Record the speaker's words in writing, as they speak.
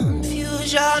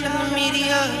Illusion in the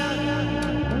media,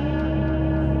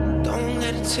 don't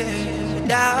let it tear you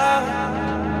down.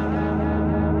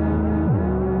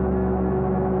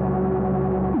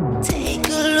 Take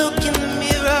a look in the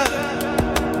mirror,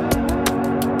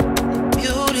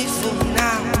 beautiful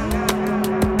now.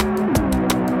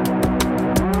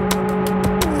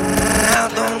 Now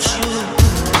don't you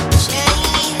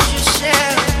change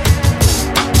yourself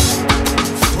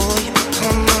before you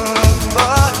become a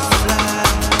butterfly.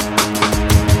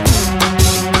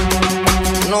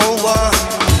 No one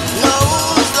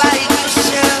knows like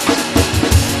yourself.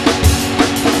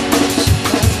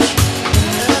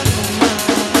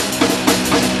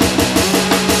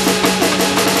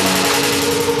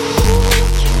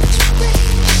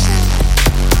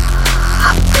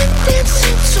 I've been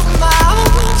dancing to my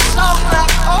own song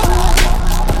like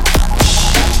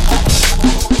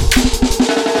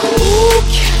who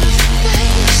can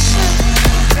face it?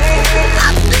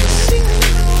 I've been singing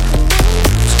the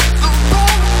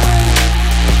wrong way.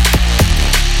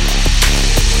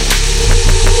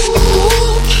 Who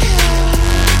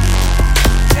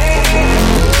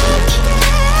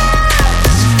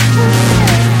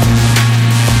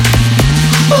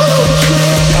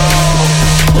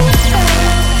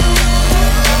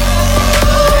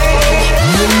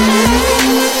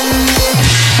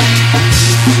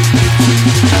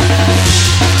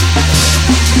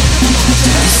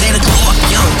Say to grow up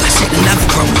young, I said to never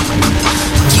grow up.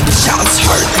 Keep a child's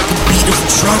heart like the beat of a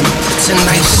drum. It's a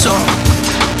nice song,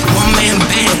 one man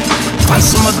band. Find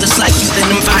some others like you, then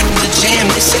invite them to jam.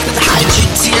 They say to hide your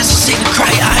tears, they say to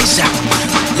cry your eyes out.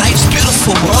 Life's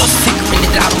beautiful, we're all figuring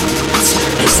it out.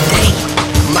 This day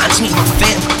reminds me of my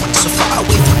family, so far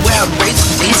away from where I raised.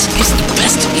 This gets the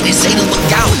best of me, they say to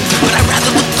look out, but I'd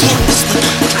rather look in. It's the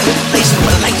kind of place where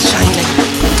my light shining.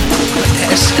 My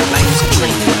dad said life is a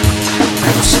dream.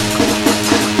 Never so good.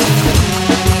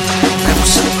 Never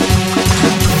so good.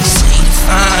 They say to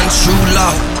find true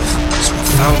love, so I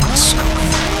found myself.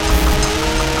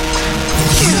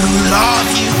 You love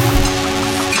you,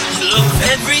 you love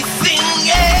everything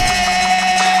else.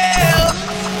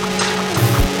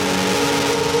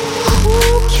 Who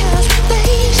cares what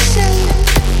they say?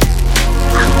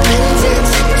 I've been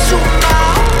dancing to my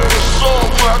own song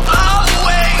work all the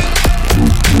way.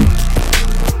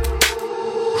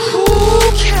 Who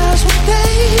cares what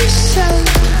they say?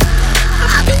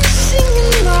 I've been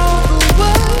singing all the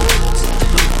words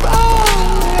the wrong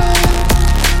way.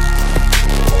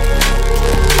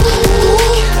 Who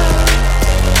cares?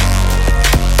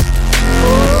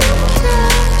 Who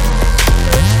cares?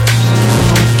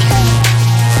 Who cares?